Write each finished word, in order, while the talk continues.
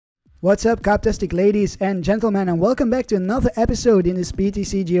What's up, Captastic ladies and gentlemen, and welcome back to another episode in this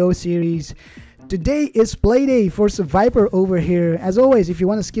TCGO series. Today is playday for Seviper over here. As always, if you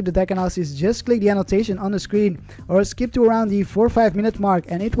want to skip the deck analysis, just click the annotation on the screen or skip to around the 4-5 minute mark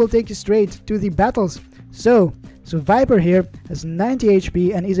and it will take you straight to the battles. So, Seviper here has 90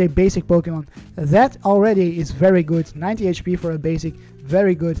 HP and is a basic Pokemon. That already is very good. 90 HP for a basic,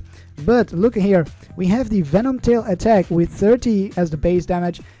 very good. But look here, we have the Venom Tail attack with 30 as the base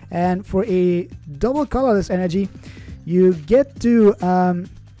damage, and for a double colorless energy, you get to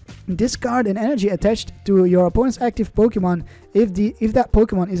discard an energy attached to your opponent's active Pokemon if that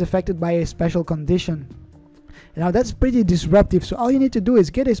Pokemon is affected by a special condition. Now that's pretty disruptive, so all you need to do is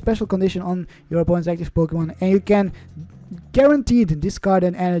get a special condition on your opponent's active Pokemon and you can guaranteed discard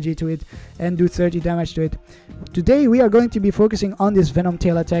an energy to it and do 30 damage to it. Today we are going to be focusing on this Venom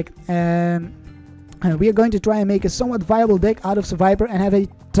Tail attack, and we are going to try and make a somewhat viable deck out of Seviper and have a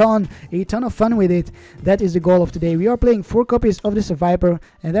ton of fun with it. That is the goal of today. We are playing 4 copies of the Seviper,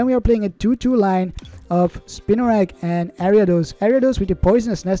 and then we are playing a 2-2 line of Spinarak and Ariados. Ariados with the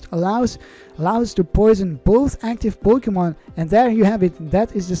Poisonous Nest allows to poison both active Pokemon, and there you have it.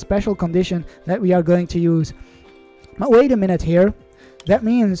 That is the special condition that we are going to use. But wait a minute here. That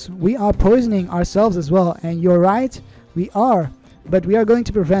means we are poisoning ourselves as well, and you're right, we are. But we are going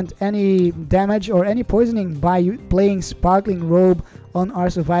to prevent any damage or any poisoning by playing Sparkling Robe on our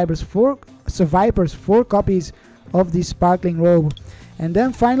Seviper's 4 copies of the Sparkling Robe. And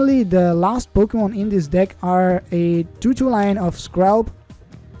then finally, the last Pokemon in this deck are a 2-2 line of Skrelp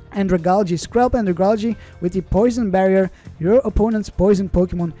and Dragagle. Skrelp and Dragagle with the Poison Barrier. Your opponent's poison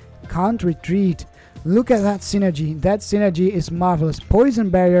Pokemon can't retreat. Look at that synergy. That synergy is marvelous. Poison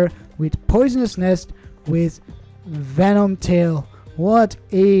Barrier with Poisonous Nest with Venom Tail. What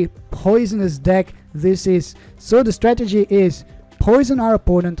a poisonous deck this is. So the strategy is poison our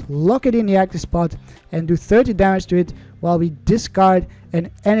opponent, lock it in the active spot and do 30 damage to it while we discard an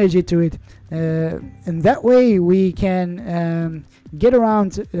energy to it. And that way we can get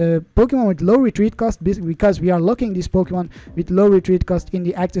around Pokemon with low retreat cost, because we are locking this Pokemon with low retreat cost in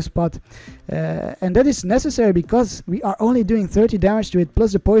the active spot. And that is necessary because we are only doing 30 damage to it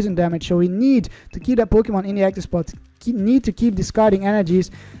plus the poison damage, so we need to keep that Pokemon in the active spot, need to keep discarding energies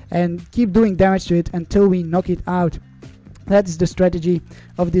and keep doing damage to it until we knock it out. That is the strategy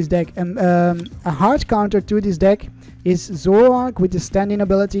of this deck. And a hard counter to this deck is Zoroark with the stand-in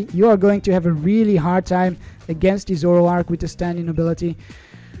ability. You are going to have a really hard time against the Zoroark with the stand-in ability,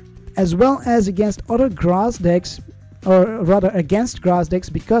 as well as against other grass decks, or rather against grass decks,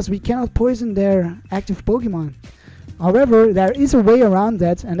 because we cannot poison their active Pokemon. However, there is a way around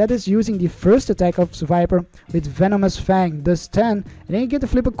that, and that is using the first attack of Seviper with Venomous Fang, does 10, and then you get to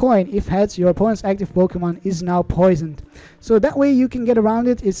flip a coin. If heads, your opponent's active Pokemon is now poisoned. So that way you can get around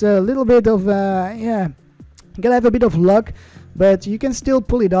it. It's a little bit of, yeah, you gotta have a bit of luck, but you can still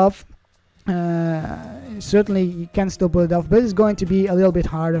pull it off. Certainly you can still pull it off, but it's going to be a little bit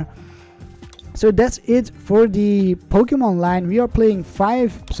harder. So that's it for the Pokemon line. We are playing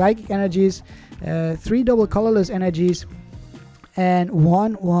 5 Psychic Energies, 3 double colorless energies and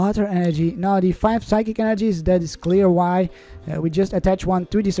 1 water energy. Now the 5 Psychic Energies, that is clear why. We just attach 1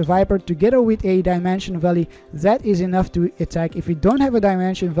 to the Seviper together with a Dimension Valley. That is enough to attack. If we don't have a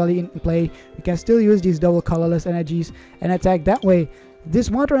Dimension Valley in play, we can still use these double colorless energies and attack that way. This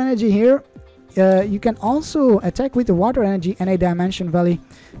water energy here, you can also attack with the water energy and a Dimension Valley,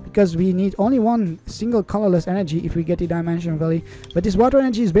 because we need only 1 single colorless energy if we get the Dimension Valley. But this water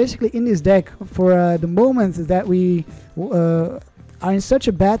energy is basically in this deck for the moment that we are in such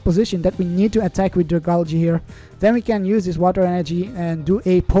a bad position that we need to attack with Dragagle here. Then we can use this water energy and do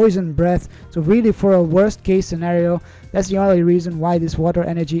a Poison Breath. So really, for a worst case scenario, that's the only reason why this water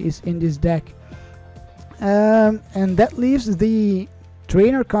energy is in this deck. And that leaves the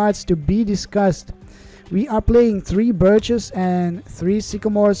trainer cards to be discussed. We are playing 3 Birches and 3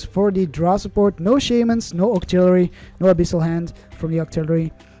 Sycamores for the draw support. No Shamans, no Octillery, no Abyssal Hand from the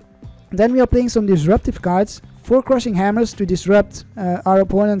Octillery. Then we are playing some disruptive cards. 4 Crushing Hammers to disrupt our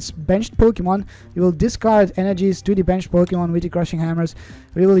opponent's benched Pokemon. We will discard energies to the benched Pokemon with the Crushing Hammers.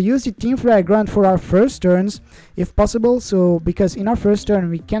 We will use the Team Flare Grunt for our first turns, if possible. So, because in our first turn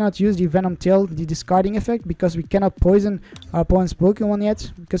we cannot use the Venom Tail, the discarding effect, because we cannot poison our opponent's Pokemon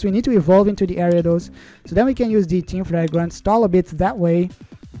yet, because we need to evolve into the Ariados. So then we can use the Team Flare Grunt, stall a bit that way.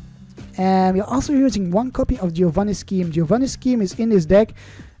 And we are also using 1 copy of Giovanni's Scheme. Giovanni's Scheme is in this deck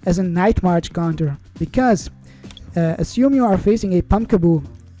as a Night March counter, because assume you are facing a Pumpkaboo.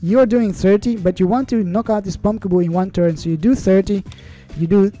 You are doing 30, but you want to knock out this Pumpkaboo in 1 turn. So you do 30, you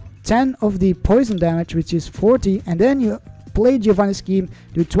do 10 of the poison damage, which is 40, and then you play Giovanni's Scheme,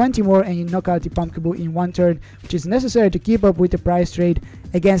 do 20 more, and you knock out the Pumpkaboo in 1 turn, which is necessary to keep up with the price trade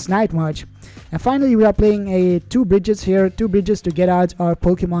against Night March. And finally, we are playing 2 bridges here, 2 bridges to get out our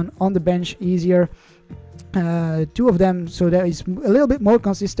Pokemon on the bench easier. 2 of them, so that is a little bit more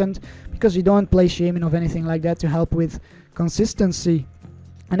consistent, because we don't play Shaman or anything like that to help with consistency.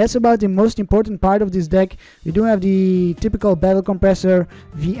 And that's about the most important part of this deck. We do have the typical Battle Compressor,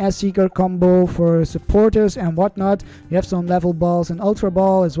 VS Seeker combo for supporters and whatnot. We have some level balls, an Ultra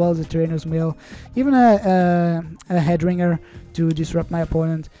Ball, as well as a Trainer's Mail, even a Headringer to disrupt my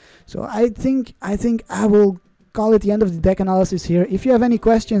opponent. So I think I will call it the end of the deck analysis here. If you have any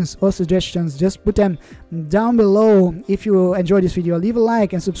questions or suggestions, just put them down below. If you enjoyed this video, leave a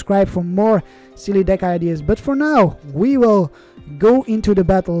like and subscribe for more silly deck ideas. But for now, we will go into the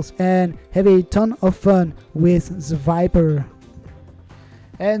battles and have a ton of fun with Seviper.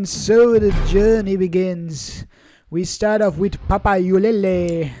 And so the journey begins. We start off with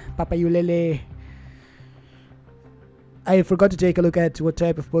Papayulele. I forgot to take a look at what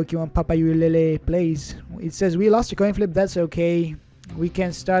type of Pokemon Papayulele plays. It says we lost a coin flip, that's okay. We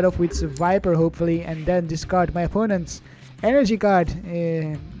can start off with Seviper hopefully, and then discard my opponent's energy card,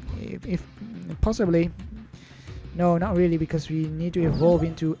 if possibly. No, not really, because we need to evolve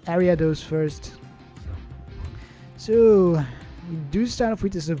into Ariados first. So we do start off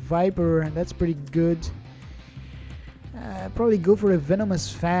with the Seviper, and that's pretty good. Probably go for a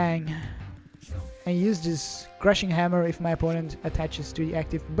Venomous Fang and use this Crushing Hammer if my opponent attaches to the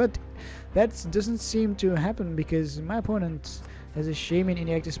active, but that doesn't seem to happen because my opponent has a Shaman in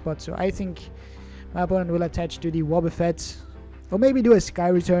the active spot, so I think my opponent will attach to the Wobbuffet, or maybe do a Sky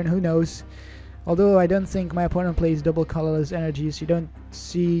Return, who knows. Although I don't think my opponent plays double colorless energies, you don't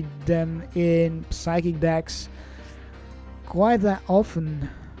see them in Psychic decks quite that often.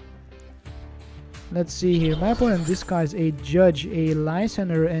 Let's see here, my opponent discards a Judge, a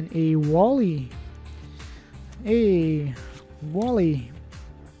Lysander, and a Wally.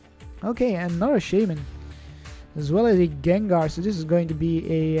 Okay, another Shaman, as well as a Gengar, so this is going to be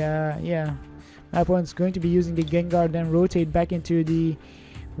a, yeah, my opponent's going to be using the Gengar, then rotate back into the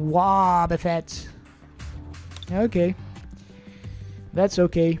Wobbuffet. Okay, that's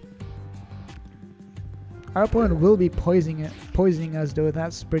okay. Our opponent will be poisoning us though,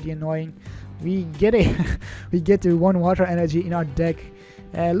 that's pretty annoying. We get to 1 water energy in our deck.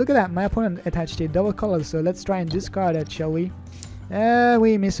 Look at that, my opponent attached a double color, so let's try and discard that, shall we?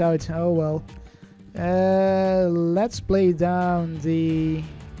 We miss out, oh well. Let's play down the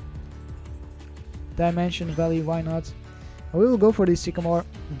Dimension Valley, why not? We will go for the Sycamore,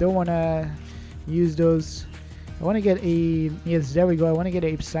 don't want to use those. I want to get a, yes, there we go, I want to get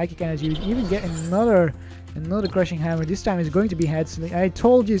a Psychic Energy, even get another Crushing Hammer. This time it's going to be Head. I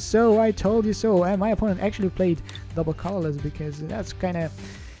told you so, and my opponent actually played double colorless, because that's kind of,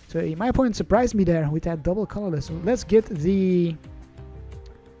 so my opponent surprised me there with that double colorless. So let's get the,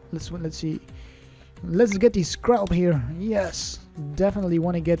 let's see, let's get the Scrub here. Yes, definitely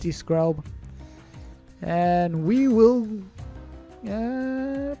want to get the Scrub, and we will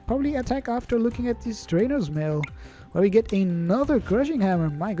probably attack after looking at this Trainer's Mail, where we get another Crushing Hammer.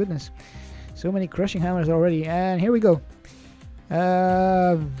 My goodness, so many Crushing Hammers already. And here we go,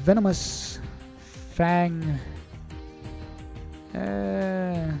 Venomous Fang.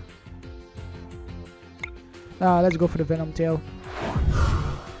 Let's go for the Venom Tail.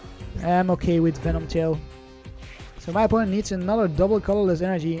 I'm okay with Venom Tail. So my opponent needs another double colorless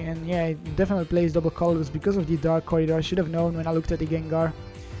energy, and yeah, it definitely plays double colorless because of the Dark Corridor. I should have known when I looked at the Gengar,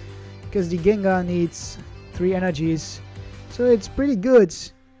 because the Gengar needs 3 energies, so it's pretty good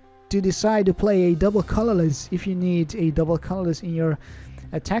to decide to play a double colorless if you need a double colorless in your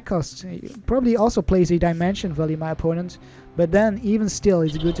attack cost. Probably also plays a Dimension Valley, my opponent, but then even still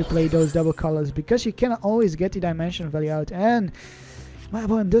it's good to play those double colors, because you cannot always get the Dimension Valley out. And my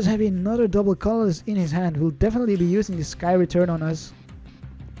opponent does have another double colors in his hand. Will definitely be using the Sky Return on us.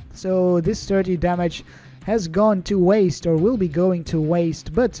 So this 30 damage has gone to waste, or will be going to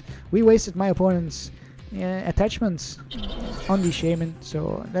waste. But we wasted my opponent's attachments on the Shaman,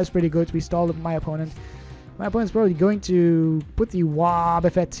 so that's pretty good. We stalled my opponent. My opponent's probably going to put the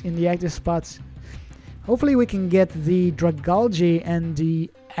Wobbuffet in the active spots. Hopefully we can get the Dragagle and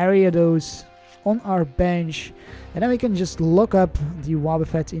the Ariados on our bench, and then we can just lock up the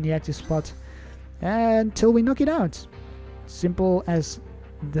Wobbuffet in the active spot until we knock it out. Simple as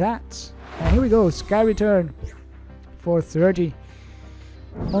that. And here we go, Sky Return for 30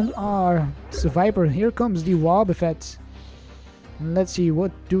 on our Seviper. Here comes the Wobbuffet. Let's see,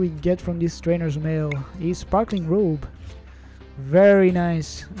 what do we get from this Trainer's Mail? A Sparkling Robe, Very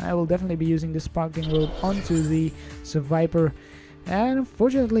nice. I will definitely be using the sparkling robe onto the Seviper. And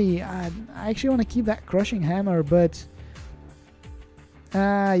unfortunately, I actually want to keep that crushing hammer, but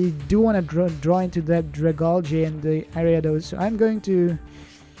you do want to draw into that Dragagle and the Ariados. So I'm going to...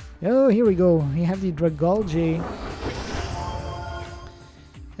 Oh, here we go. We have the Dragagle.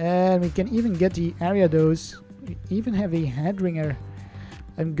 And we can even get the Ariados. We even have a Headringer.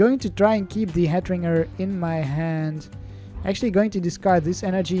 I'm going to try and keep the Headringer in my hand. Actually going to discard this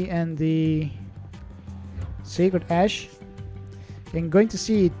energy and the Sacred Ash. I'm going to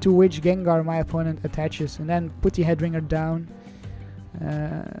see to which Gengar my opponent attaches and then put the Headringer down.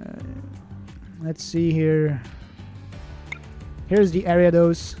 Let's see here. Here's the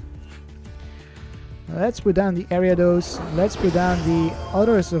Ariados. Let's put down the Ariados. Let's put down the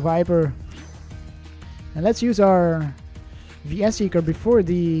other Seviper. And let's use our VS Seeker before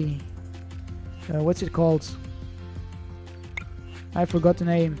the... what's it called? I forgot the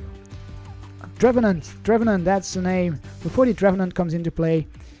name. Trevenant, that's the name. Before the Trevenant comes into play.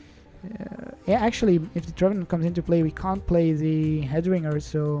 Yeah, actually, if the Trevenant comes into play, we can't play the Headringer,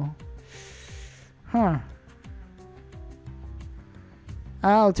 so... Huh.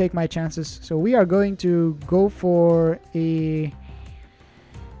 I'll take my chances. So we are going to go for a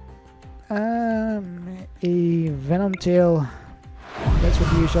Venom Tail. That's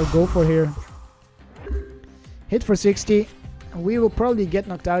what we shall go for here. Hit for 60. We will probably get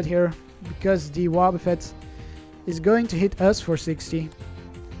knocked out here because the Wobbuffet is going to hit us for 60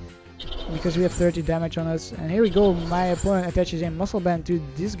 because we have 30 damage on us. And here we go, my opponent attaches a Muscle Band to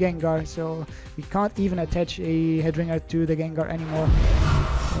this Gengar, so we can't even attach a Headringer to the Gengar anymore.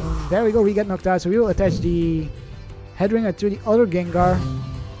 And there we go, we get knocked out, so we will attach the Headringer to the other Gengar.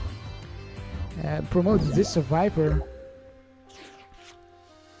 Promote this Seviper.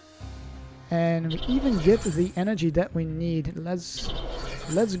 And we even get the energy that we need. Let's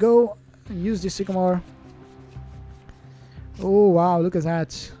go use the Sycamore. Oh wow, look at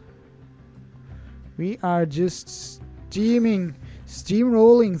that. We are just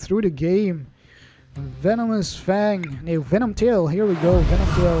steamrolling through the game. Venomous Fang, no, Venom Tail, here we go,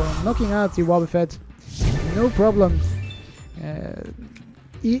 Venom Tail, knocking out the Wobbuffet, no problem.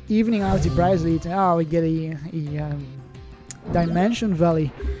 Evening out the prize lead. Oh, we get a Dimension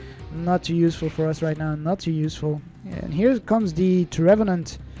Valley. Not too useful for us right now, not too useful. And here comes the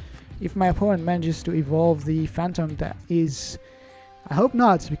Trevenant. If my opponent manages to evolve the Phantom, that is... I hope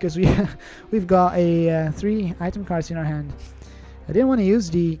not, because we've got a 3 item cards in our hand. I didn't want to use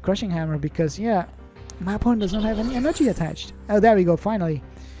the Crushing Hammer because, yeah, my opponent does not have any energy attached. Oh, there we go, finally.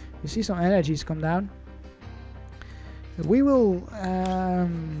 You see some energies come down. We will...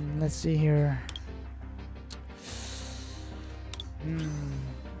 let's see here.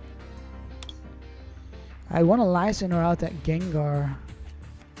 I want to Lysander out that Gengar.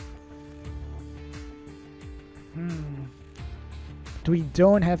 But we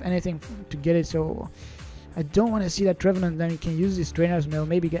don't have anything to get it, so I don't want to see that Trevenant. Then we can use this Trainer's Mail,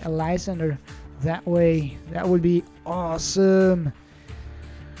 maybe get a Lysander that way. That would be awesome.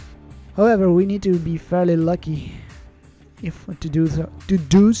 However, we need to be fairly lucky to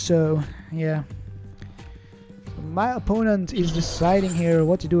do so. Yeah. My opponent is deciding here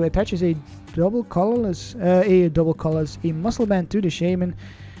what to do. Attaches a a Muscle Band to the Shaman.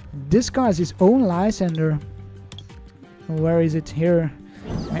 Discards his own Lysander. Where is it? Here.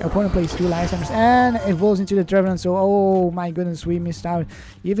 My opponent plays 2 Lysanders and evolves into the Trevenant. So, oh my goodness, we missed out.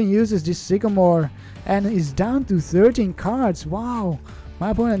 Even uses this Sycamore and is down to 13 cards. Wow.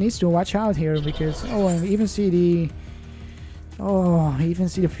 My opponent needs to watch out here because, oh, and we even see the... Oh, even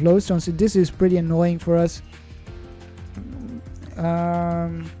see the Flowstone. So this is pretty annoying for us.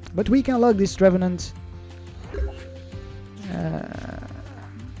 But we can log this Trevenant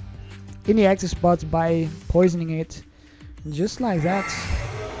in the active spot by poisoning it, just like that.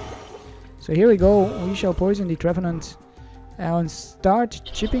 So here we go, we shall poison the Trevenant and start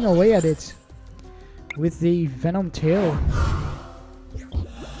chipping away at it with the Venom Tail.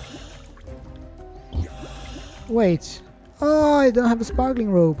 Wait, oh, I don't have a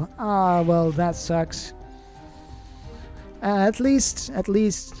Sparkling Robe. Ah, well, that sucks. At least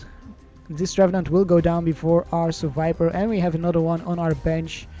this Trevenant will go down before our Seviper, and we have another one on our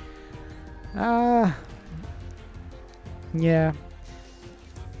bench. Yeah.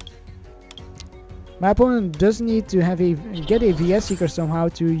 My opponent does need to have get a VS Seeker somehow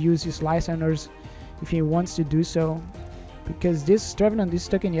to use his Lysanders if he wants to do so, because this Trevenant is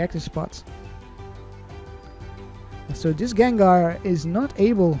stuck in the active spot. So this Gengar is not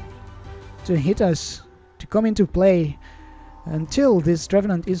able to hit us, to come into play, until this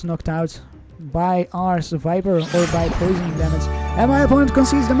Trevenant is knocked out. by our Seviper or by poisoning damage. And my opponent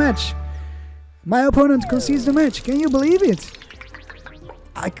concedes the match. My opponent concedes the match. Can you believe it?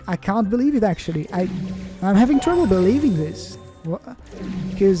 I can't believe it actually. I'm having trouble believing this.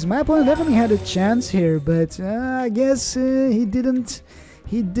 Because my opponent definitely had a chance here, but I guess he didn't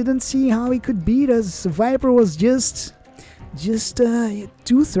see how he could beat us. Viper was just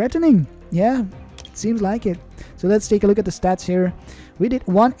too threatening. Yeah, it seems like it. So let's take a look at the stats here. We did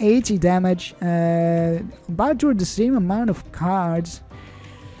 180 damage, about toward the same amount of cards.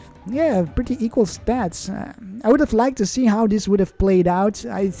 Yeah, pretty equal stats. I would have liked to see how this would have played out.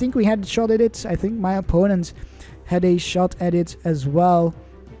 I think we had a shot at it. I think my opponent had a shot at it as well.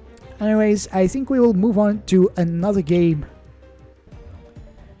 Anyways, I think we will move on to another game.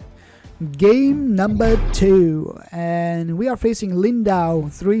 Game number 2. And we are facing Lindau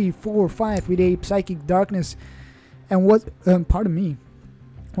 345 with a Psychic Darkness. And what, pardon me.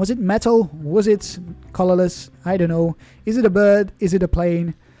 Was it metal? Was it colorless? I don't know. Is it a bird? Is it a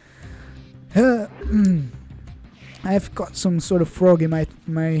plane? I've got some sort of frog in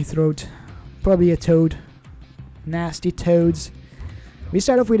my throat. Probably a toad. Nasty toads. We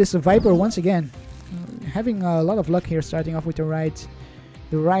start off with a Seviper once again. Having a lot of luck here, starting off with the right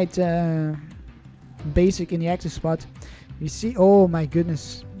basic in the active spot. We see, oh my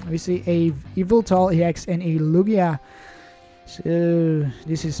goodness, we see a Yveltal EX and a Lugia. So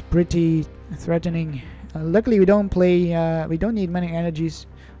this is pretty threatening. Luckily we don't play, we don't need many energies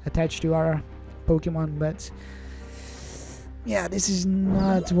attached to our Pokemon, but yeah, this is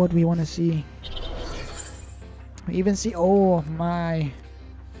not what we want to see. We even see, oh my,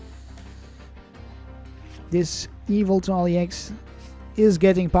 this Yveltal EX is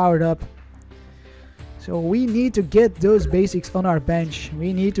getting powered up. So we need to get those basics on our bench.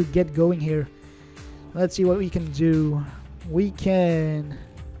 We need to get going here. Let's see what we can do. We can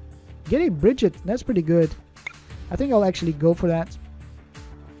get a Bridget. That's pretty good. I think I'll actually go for that.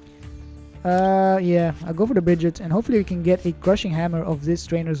 Yeah, I'll go for the Bridget, and hopefully we can get a Crushing Hammer of this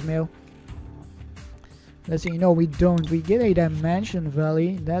Trainer's Mail. Let's see. No, we don't. We get a Dimension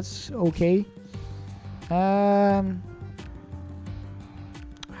Valley. That's okay. Huh.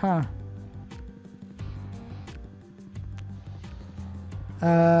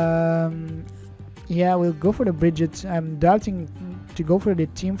 Yeah, we'll go for the Bridget. I'm doubting to go for the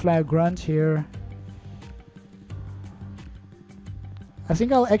Team Flyer Grunt here. I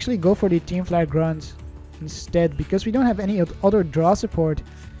think I'll actually go for the Team Flyer Grunt instead, because we don't have any other draw support.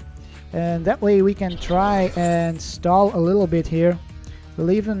 And that way we can try and stall a little bit here.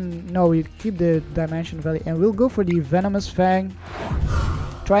 We'll even... no, we keep the Dimension Valley. And we'll go for the Venomous Fang.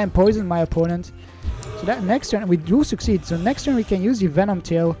 Try and poison my opponent. So that next turn we do succeed. So next turn we can use the Venom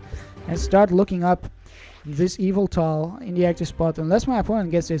Tail and start looking up this Yveltal in the active spot. Unless my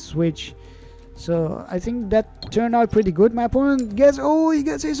opponent gets a switch. So I think that turned out pretty good. My opponent gets... oh, he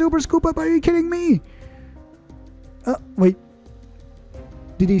gets a Super Scoop Up. Are you kidding me? Wait.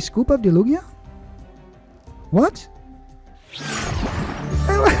 Did he scoop up the Lugia? What?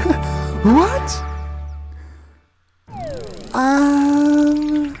 What?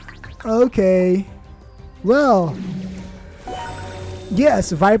 Okay. Well.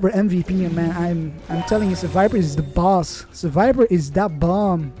 Yes, Viper MVP, man. I'm telling you, Seviper is the boss. Seviper is that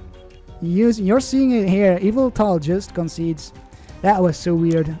bomb. You're seeing it here. Yveltal just concedes. That was so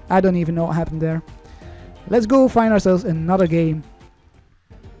weird. I don't even know what happened there. Let's go find ourselves another game.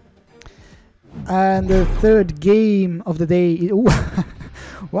 And the third game of the day.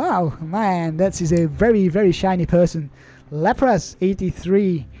 Wow, man, that is a very, very shiny person. Lapras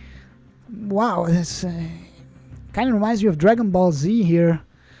 83. Wow, this kind of reminds me of Dragon Ball Z here.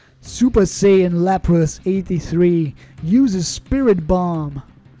 Super Saiyan Lapras 83 uses Spirit Bomb.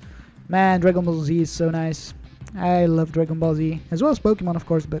 Man, Dragon Ball Z is so nice. I love Dragon Ball Z, as well as Pokemon, of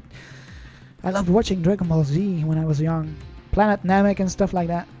course, but I loved watching Dragon Ball Z when I was young. Planet Namek and stuff like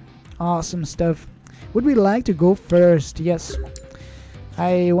that. Awesome stuff. Would we like to go first? Yes.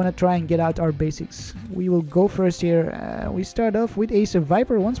 I want to try and get out our basics. We will go first here. We start off with a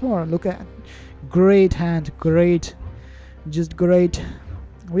Seviper once more. Look at... great hand. Great. Just great.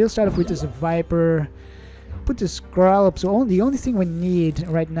 We'll start off with the Seviper. Put the Scrollup. So the only thing we need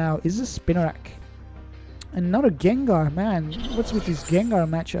right now is a Spinarak. Another Gengar. Man, what's with these Gengar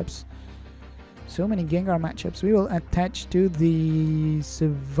matchups? So many Gengar matchups. We will attach to the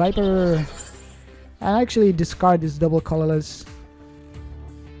Seviper. I'll actually discard this double colorless.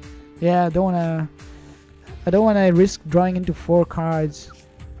 Yeah, I don't wanna risk drawing into 4 cards.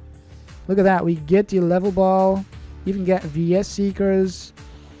 Look at that. We get the Level Ball. Even get VS Seekers.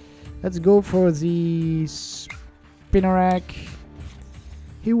 Let's go for the Spinarak.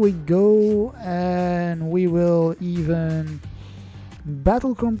 Here we go, and we will even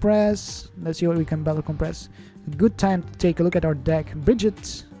battle compress. Let's see what we can battle compress. A good time to take a look at our deck.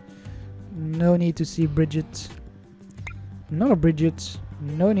 Bridget. No need to see Bridget. Not a Bridget.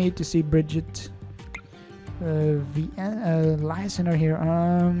 No need to see Bridget. Listener here.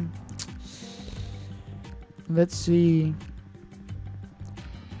 Let's see.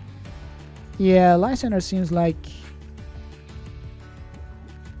 Yeah, Listener seems like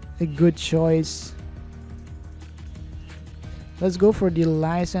a good choice. Let's go for the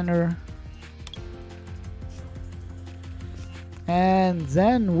Listener. And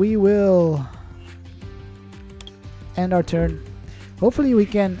then we will end our turn. Hopefully we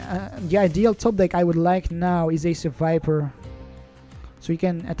can, the ideal top deck I would like now is a Seviper. So we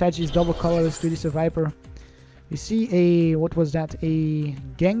can attach these double colors to the Seviper. We see a, what was that? A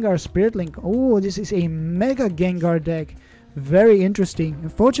Gengar Spirit Link. Oh, this is a Mega Gengar deck. Very interesting.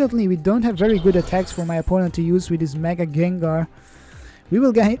 Unfortunately, we don't have very good attacks for my opponent to use with this Mega Gengar. We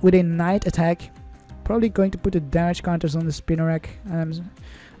will get hit with a Night Attack. Probably going to put the damage counters on the Spinarak.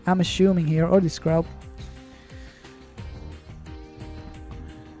 I'm assuming here, or the Scrub.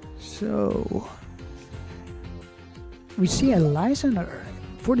 So we see a Listener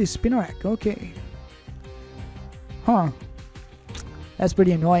for the Spinarak. Okay. Huh. That's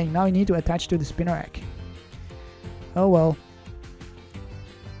pretty annoying. Now we need to attach to the Spinarak. Oh well.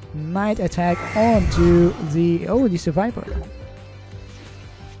 Night Attack onto the... oh, the Seviper.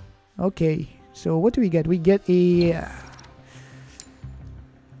 Okay. So what do we get? We get a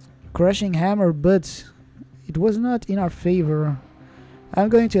Crushing Hammer, but it was not in our favor. I'm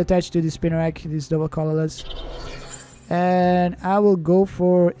going to attach to the Spinarak, this double colorless. And I will go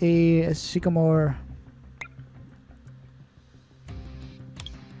for a Sycamore.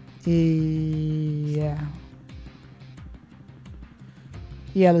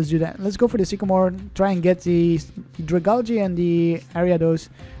 Yeah, let's do that. Let's go for the Sycamore. Try and get the Dragagle and the Ariados.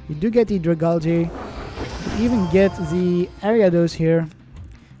 We do get the Dragagle. We even get the Ariados here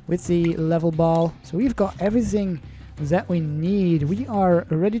with the level ball. So we've got everything that we need. We are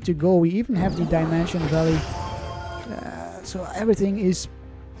ready to go. We even have the Dimension Valley. So everything is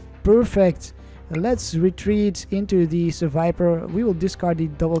perfect. Let's retreat into the Seviper. We will discard the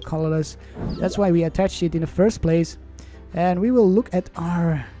double colorless. That's why we attached it in the first place. And we will look at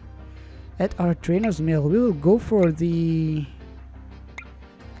our trainer's mill. We will go for the...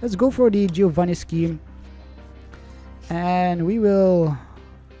 let's go for the Giovanni scheme. And we will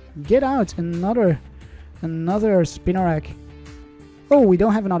get out another Spinarak. Oh, we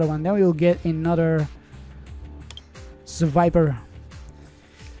don't have another one. Then we will get another Seviper,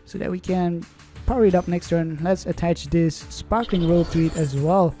 so that we can power it up next turn. Let's attach this Sparkling Robe to it as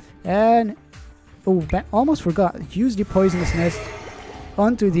well. And oh, almost forgot. Use the Poisonous Nest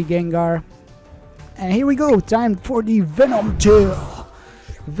onto the Gengar. And here we go. Time for the Venom Tail.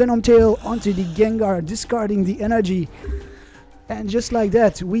 Venom Tail onto the Gengar, discarding the energy. And just like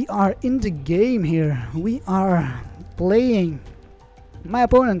that, we are in the game here. We are playing. My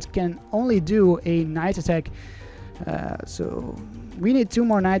opponent can only do a Night Attack. So we need 2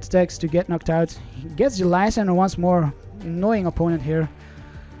 more Night Attacks to get knocked out. He gets the Lysander once more. Annoying opponent here.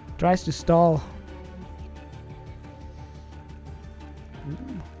 Tries to stall.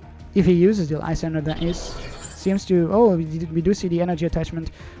 If he uses the Lysander, that is. Seems to... oh, we do see the energy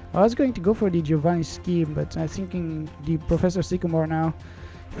attachment. I was going to go for the Giovanni scheme, but I'm thinking the Professor Sycamore now.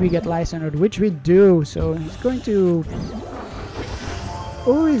 If we get Lysander, which we do. So he's going to...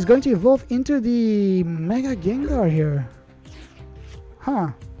 oh, he's going to evolve into the Mega Gengar here.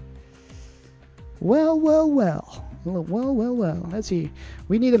 Huh. Well. Let's see.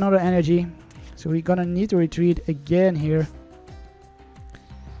 We need another energy. So we're gonna need to retreat again here.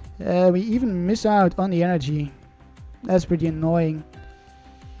 We even miss out on the energy. That's pretty annoying.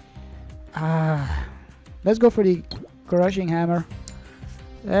 Let's go for the Crushing Hammer.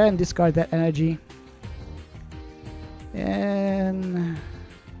 And discard that energy. And...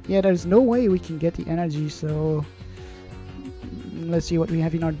 yeah, there's no way we can get the energy, so... let's see what we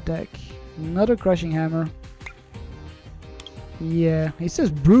have in our deck. Another Crushing Hammer. Yeah, it says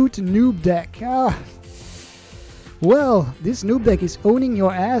Brute Noob deck. Well, this noob deck is owning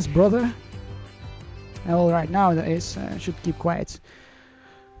your ass, brother. Well, right now that is, should keep quiet.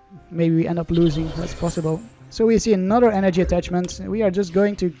 Maybe we end up losing, that's possible. So we see another energy attachment. We are just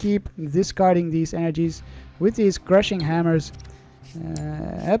going to keep discarding these energies with these Crushing Hammers.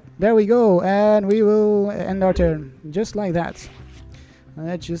 Yep, there we go, and we will end our turn, just like that.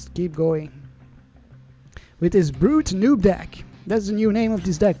 Let's just keep going. With this Brute Noob deck. That's the new name of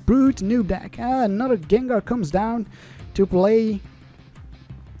this deck, Brute Noob deck. Another Gengar comes down to play.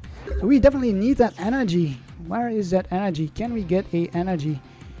 We definitely need that energy. Where is that energy? Can we get a energy?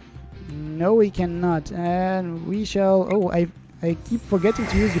 No, we cannot. And we shall... Oh, I keep forgetting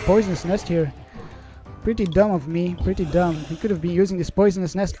to use the poisonous nest here. Pretty dumb of me. Pretty dumb. He could have been using this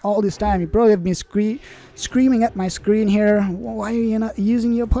poisonous nest all this time. He probably have been screaming at my screen here. Why are you not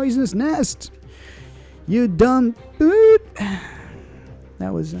using your poisonous nest? You dumb boot.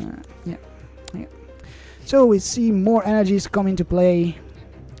 That was... yeah. So we see more energies come into play.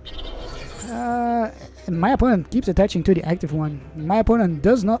 My opponent keeps attaching to the active one. My opponent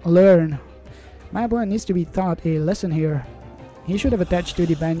does not learn. My opponent needs to be taught a lesson here. He should have attached to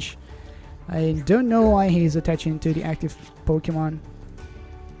the bench. I don't know why he's attaching to the active Pokemon.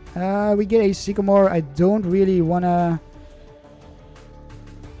 We get a Sycamore. I don't really wanna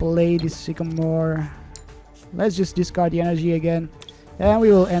play this Sycamore. Let's just discard the energy again. And we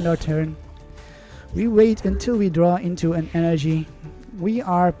will end our turn. We wait until we draw into an energy. We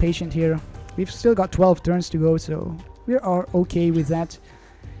are patient here. We've still got 12 turns to go, so we are okay with that.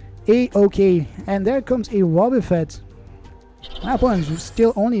 A-okay. And there comes a Wobbuffet. My opponent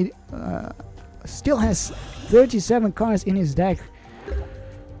still only still has 37 cards in his deck.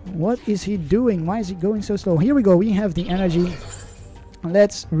 What is he doing? Why is he going so slow? Here we go. We have the energy.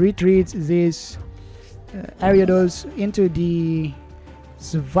 Let's retreat this Ariados into the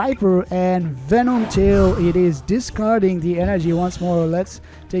Seviper and Venom Tail. It is discarding the energy once more. Let's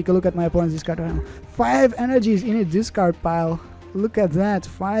take a look at my opponent's discard pile. 5 energies in a discard pile. Look at that.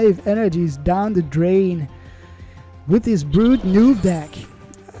 5 energies down the drain with this brute noob deck.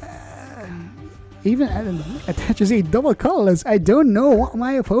 Even attaches a double colorless. I don't know what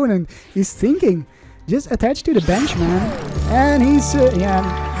my opponent is thinking. Just attach to the bench, man. And he's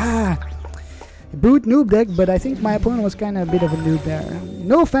brute noob deck, but I think my opponent was kind of a bit of a noob there.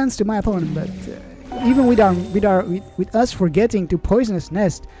 No offense to my opponent, but even with us forgetting to poisonous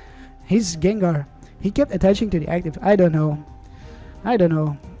nest his Gengar, he kept attaching to the active. I don't know. I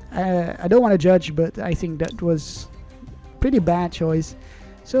don't want to judge, but I think that was pretty bad choice.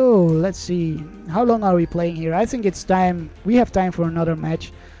 So let's see, how long are we playing here? I think it's time. We have time for another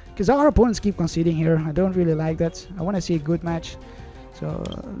match, because our opponents keep conceding here. I don't really like that. I want to see a good match. So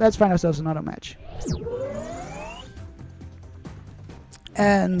let's find ourselves another match.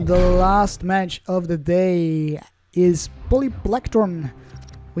 And the last match of the day is Polyplectron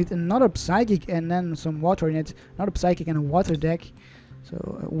with another Psychic and then some water in it. Another Psychic and a water deck.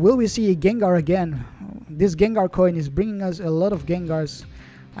 So will we see a Gengar again? This Gengar coin is bringing us a lot of Gengars.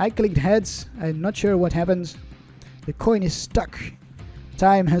 I clicked heads. I'm not sure what happens. The coin is stuck.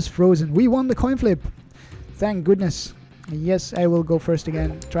 Time has frozen. We won the coin flip. Thank goodness. Yes, I will go first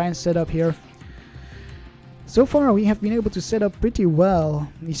again. Try and set up here. So far we have been able to set up pretty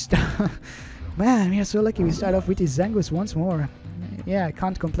well. Man, we are so lucky we start off with the Zangoose once more. Yeah, I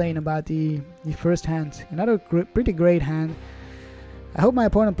can't complain about the first hand. Another pretty great hand. I hope my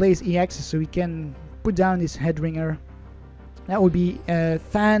opponent plays EX so we can put down this Headringer. That would be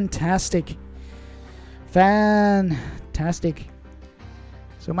fantastic. Fantastic.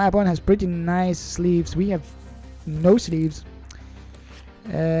 So my opponent has pretty nice sleeves. We have no sleeves.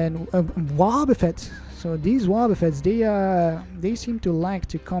 And Wobbuffet. So these Wobbuffets, they seem to like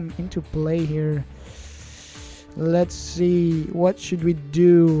to come into play here. Let's see, what should we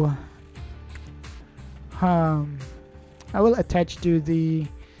do? I will attach to the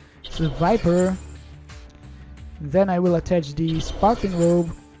Viper. Then I will attach the Sparkling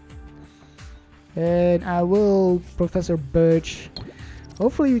Robe. And I will Professor Birch.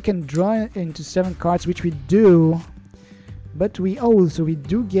 Hopefully we can draw into 7 cards, which we do. But we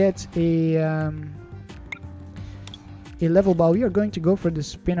do get a level ball. We are going to go for the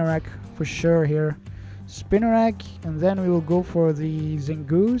Spinarak for sure here. Spinarak, and then we will go for the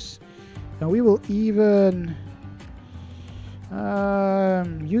Zangoose. And we will even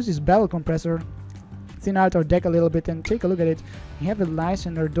use this Battle Compressor. Thin out our deck a little bit and take a look at it. We have a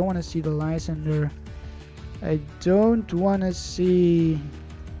Lysander. Don't want to see the Lysander. I don't want to see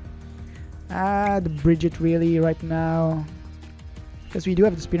the Bridget really right now, because we do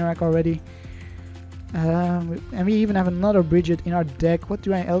have the Spinarak already. And we even have another Bridget in our deck. What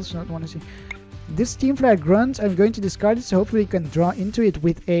do I else not want to see? This Team Flare Grunt, I'm going to discard it, so hopefully we can draw into it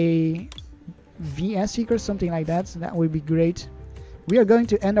with a VS Seeker, something like that. So that would be great. We are going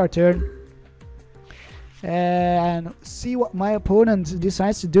to end our turn and see what my opponent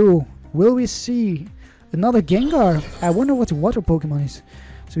decides to do. Will we see another Gengar? I wonder what the water Pokemon is.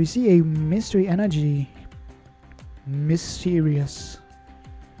 So we see a Mystery Energy. Mysterious.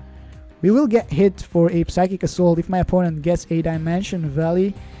 We will get hit for a Psychic Assault if my opponent gets a Dimension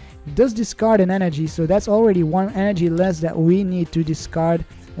Valley. It does discard an energy, so that's already 1 energy less that we need to discard.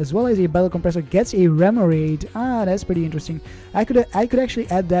 as well as a Battle Compressor, gets a Remoraid. Ah, that's pretty interesting. I could actually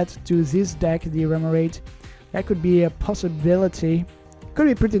add that to this deck, the Remoraid. That could be a possibility. Could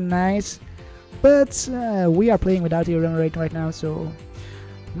be pretty nice, but we are playing without a Remoraid right now, so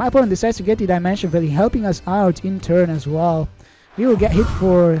my opponent decides to get the Dimension Valley, helping us out in turn as well. We will get hit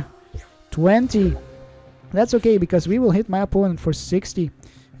for 20. That's okay, because we will hit my opponent for 60.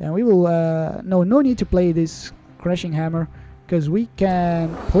 And we will... no need to play this Crushing Hammer, because we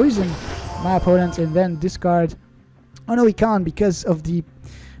can poison my opponent and then discard... Oh no, we can't, because of the...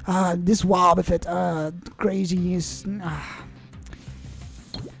 this Wobbuffet. Crazy is...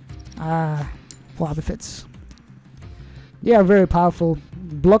 Wobbuffets. They are very powerful,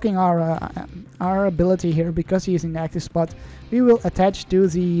 blocking our ability here because he is in the active spot. We will attach to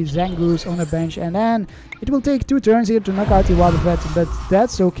the Zangoose on the bench, and then it will take 2 turns here to knock out the Wobbuffet, but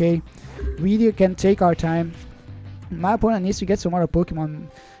that's okay. We can take our time. My opponent needs to get some other Pokemon,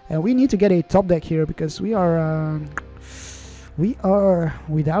 and we need to get a top deck here because we are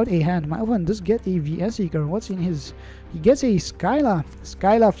without a hand. My opponent does get a VS Seeker. What's in his? He gets a Skyla.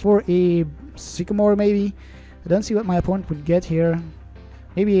 Skyla for a Sycamore maybe. I don't see what my opponent would get here.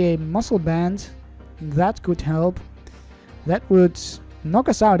 Maybe a Muscle Band. That could help. That would knock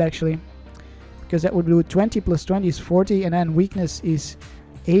us out actually, because that would do 20 plus 20 is 40, and then weakness is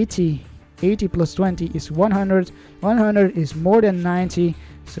 80. 80 plus 20 is 100. 100 is more than 90,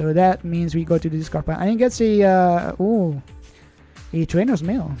 so that means we go to the discard pile. And he gets a a Trainer's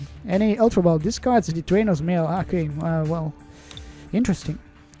Mail. Any Ultra Ball discards the Trainer's Mail. Okay, well, interesting.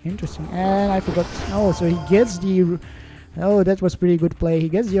 Interesting. And I forgot. Oh, so he gets the... Oh, that was pretty good play. He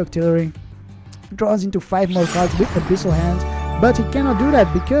gets the Octillery. Draws into 5 more cards with Abyssal Hand. But he cannot do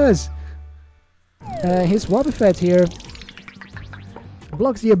that because his Wobbuffet here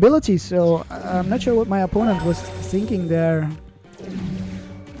blocks the ability. So I'm not sure what my opponent was thinking there.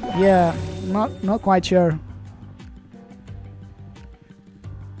 Yeah, not quite sure.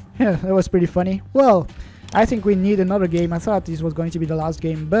 Yeah, that was pretty funny. Well, I think we need another game. I thought this was going to be the last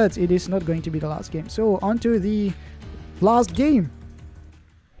game, but it is not going to be the last game. So on to the last game.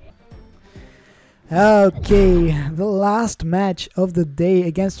 Okay, the last match of the day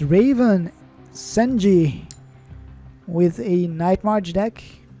against Raven Senji with a Night March deck,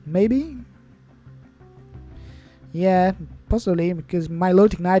 maybe? Yeah, possibly, because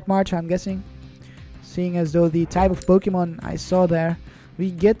Milotic Night March, I'm guessing. Seeing as though the type of Pokemon I saw there,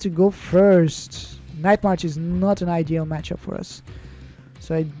 we get to go first. Night March is not an ideal matchup for us,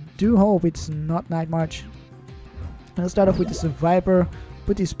 so I do hope it's not Night March. I'll start off with the Seviper,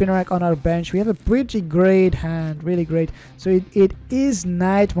 put the Spinarak on our bench. We have a pretty great hand, really great. So it is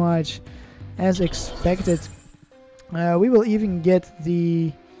Night March as expected. We will even get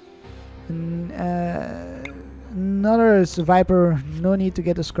the another Seviper. No need to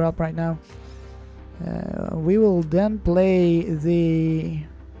get a Scrub right now. We will then play the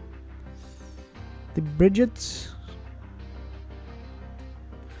Bridget.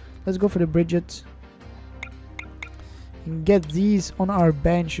 Let's go for the Bridget and get these on our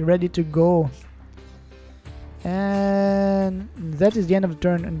bench ready to go. And that is the end of the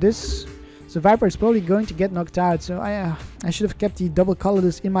turn. And this Seviper is probably going to get knocked out, so I should have kept the double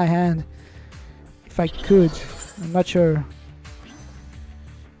colorless in my hand if I could. I'm not sure.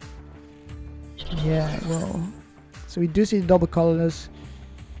 Yeah, well, so we do see the double colorless.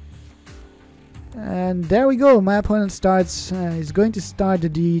 And there we go. My opponent starts is going to start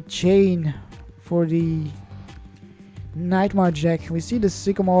the chain for the Night March deck. We see the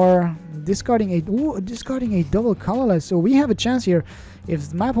Sycamore discarding a double colorless. So we have a chance here.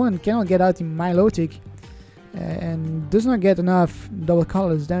 If my opponent cannot get out the Milotic and does not get enough double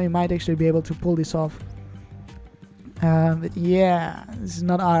colorless, then we might actually be able to pull this off. But yeah, this is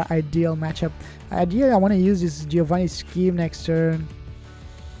not our ideal matchup. Ideally, I want to use this Giovanni Scheme next turn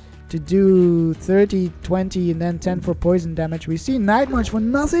to do 30, 20, and then 10 for poison damage. We see Night March for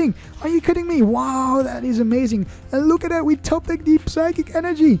nothing. Are you kidding me? Wow, that is amazing. And look at that, we top deck Deep Psychic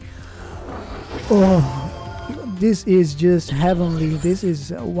Energy. Oh, this is just heavenly. This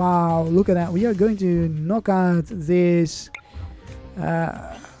is, wow, look at that. We are going to knock out this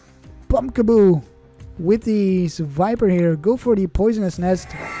Pumpkaboo with the Viper here. Go for the Poisonous Nest.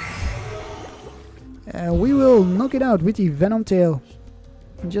 We will knock it out with the Venom Tail.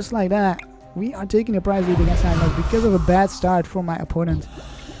 Just like that, we are taking a prize lead against Night March because of a bad start from my opponent.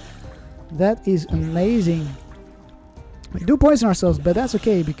 That is amazing. We do poison ourselves, but that's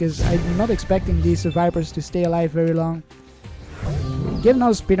okay because I'm not expecting these Vipers to stay alive very long. Get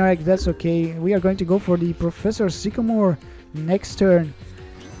another Spinarak, that's okay. We are going to go for the Professor Sycamore next turn.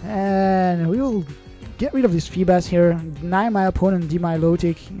 And we will get rid of this Feebas here, deny my opponent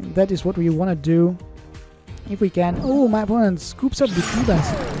Demilotic. That is what we want to do, if we can. Oh, my opponent scoops up the Feebas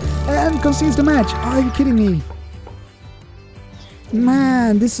and concedes the match. Are you kidding me?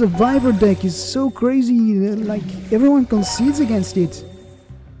 Man, this Survivor deck is so crazy, like everyone concedes against it.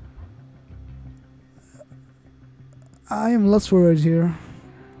 I am lost for words here.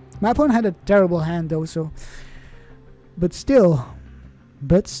 My opponent had a terrible hand though, so... But still.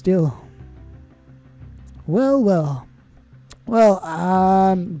 Well,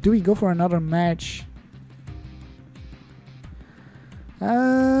 do we go for another match?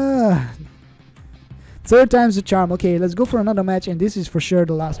 Third time's the charm. Okay, let's go for another match, and this is for sure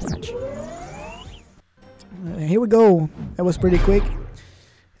the last match. Here we go. That was pretty quick.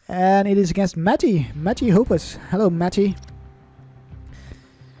 And it is against Matty Hopus. Hello, Matty.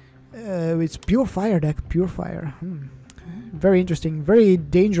 It's pure fire deck, pure fire. Very interesting, very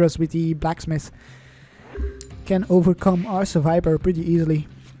dangerous with the blacksmith. Can overcome our Seviper pretty easily.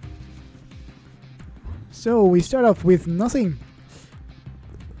 So we start off with nothing.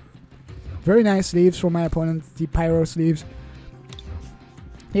 Very nice sleeves for my opponent, the Pyro sleeves.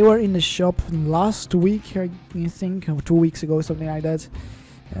 They were in the shop last week, I think, or 2 weeks ago, something like that.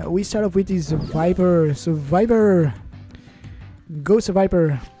 We start off with the Seviper. Go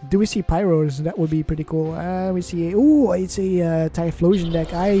Seviper. Do we see Pyros? That would be pretty cool. We see, oh, it's a Typhlosion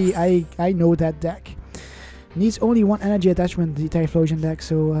deck. I know that deck. Needs only 1 energy attachment, the Typhlosion deck.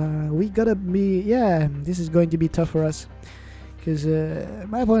 So we gotta be, yeah, this is going to be tough for us. Because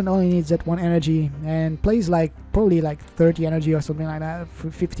my opponent only needs that 1 energy and plays like probably like 30 energy or something like that,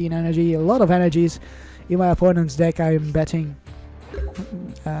 15 energy, a lot of energies in my opponent's deck, I'm betting.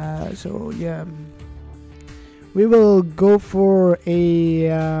 So yeah, we will go for a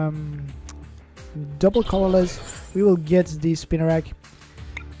double colorless. We will get the Spinnerack,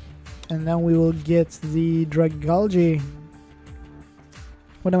 and then we will get the Dragagle.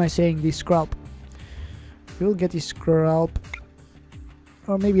 What am I saying? The Scrap. We will get the Scrap.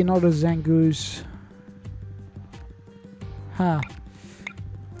 Or maybe another Zangoose.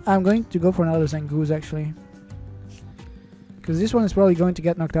 I'm going to go for another Zangoose actually. Because this one is probably going to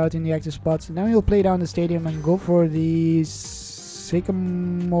get knocked out in the active spots. And then we'll play down the stadium and go for the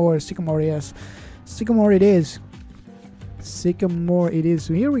Sycamor. Sycamor, yes. Sycamor it is. Sycamor it is.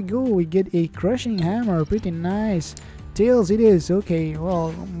 So here we go. We get a Crushing Hammer. Pretty nice. Tails it is. Okay,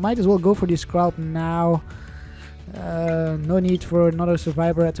 well, might as well go for the Scrap now. No need for another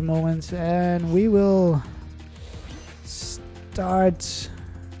Survivor at the moment, and we will start.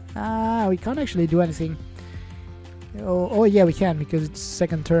 We can't actually do anything. Oh yeah, we can, because it's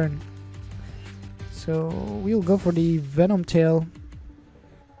second turn. So we'll go for the Venom Tail.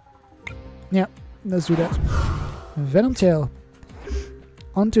 Yeah, let's do that. Venom Tail.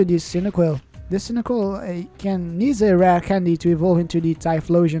 Onto the Cyndaquil. This Cyndaquil needs a rare candy to evolve into the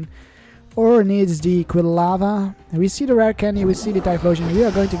Typhlosion, or needs the Quilava. We see the rare candy, we see the Typhlosion. We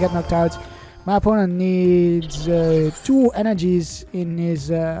are going to get knocked out. My opponent needs 2 energies in his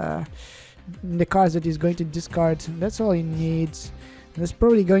in the cards that he's going to discard. That's all he needs. That's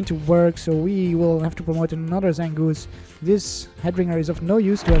probably going to work, so we will have to promote another Zangoose. This Headringer is of no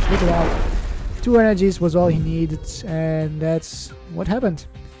use to us. Look at that. 2 energies was all he needed, and that's what happened.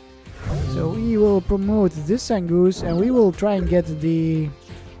 So we will promote this Zangoose, and we will try and get the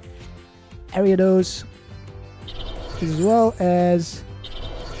Ariados, as well as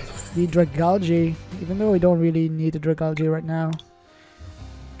the Dragagle, even though we don't really need the Dragagle right now,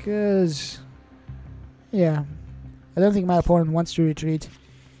 because yeah, I don't think my opponent wants to retreat.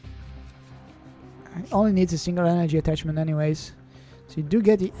 I only needs a single energy attachment anyways. So you do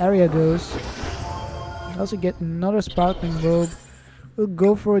get the Ariados. You also get another Sparkling Robe. We'll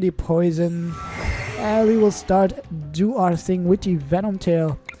go for the Poison, and we will do our thing with the Venom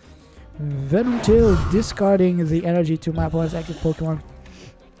Tail. Venom Tail discarding the energy to my opponent's active Pokemon.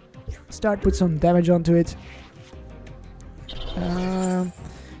 Put some damage onto it. And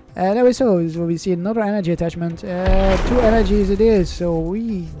there we so we see another energy attachment. 2 energies it is, so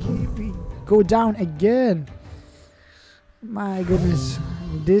we go down again. My goodness,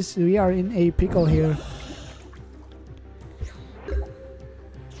 we are in a pickle here.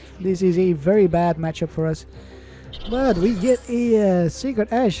 This is a very bad matchup for us. But we get a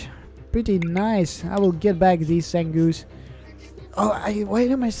Secret Ash. Pretty nice. I will get back these Zangoose. Oh, why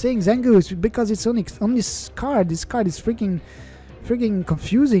am I saying Zangoose? Because it's on this card. This card is freaking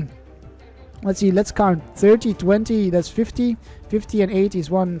confusing. Let's see, let's count. 30, 20, that's 50. 50 and 80 is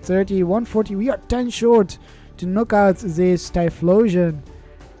 130, 140. We are 10 short to knock out this Typhlosion.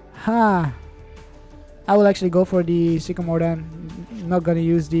 I will actually go for the Sycamore then. I'm not gonna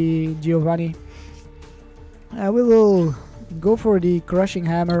use the Giovanni. We will go for the crushing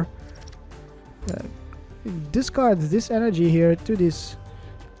hammer. Discard this energy here to this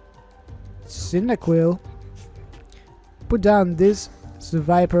Cyndaquil. Put down this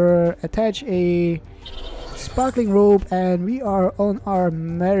Seviper. Attach a sparkling robe, and we are on our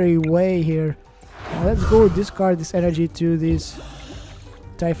merry way here. Let's go discard this energy to this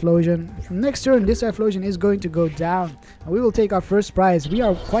Typhlosion. Next turn, this Typhlosion is going to go down. We will take our first prize. We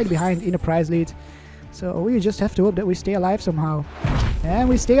are quite behind in the prize lead, so we just have to hope that we stay alive somehow. And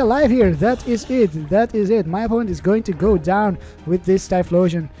we stay alive here. That is it. That is it. My opponent is going to go down with this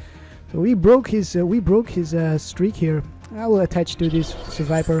Typhlosion. So we broke his streak here. I will attach to this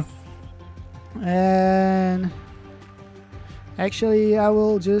Seviper. And actually, I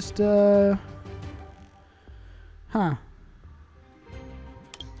will just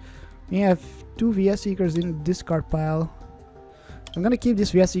we have 2 VS Seekers in the discard pile. I'm gonna keep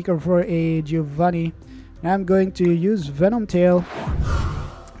this VS Seeker for a Giovanni. And I'm going to use Venom Tail,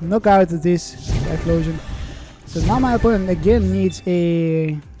 knock out this Typhlosion. So now my opponent again needs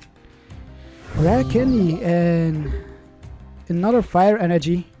a rare candy and another fire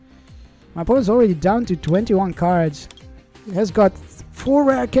energy. My opponent's already down to 21 cards. He has got 4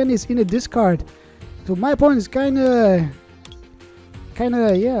 rare candies in a discard. So my opponent is kinda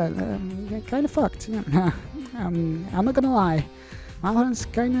fucked. Yeah. I'm not gonna lie. My opponent's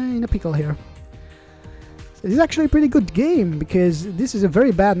kinda in a pickle here. So this is actually a pretty good game, because this is a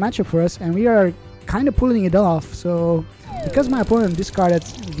very bad matchup for us, and we are kinda pulling it off. So because my opponent discarded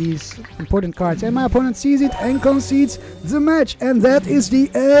these important cards, and my opponent sees it and concedes the match, and that is the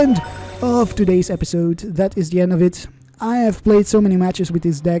end of today's episode. That is the end of it. I have played so many matches with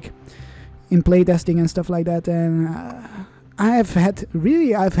this deck in playtesting and stuff like that, and I've had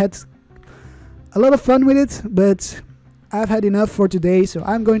a lot of fun with it, but I've had enough for today, so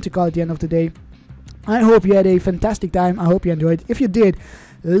I'm going to call it the end of the day. I hope you had a fantastic time. I hope you enjoyed. If you did,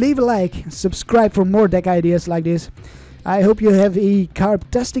 leave a like, subscribe for more deck ideas like this. I hope you have a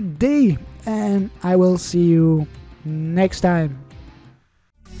Karp-tastic day, and I will see you next time.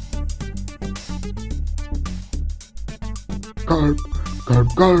 Karp, Karp,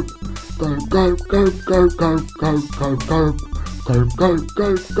 Karp, Karp, Karp, Karp, Karp, Karp, Karp, Karp, Karp, Karp, Karp,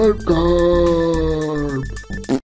 Karp, Karp, Karp.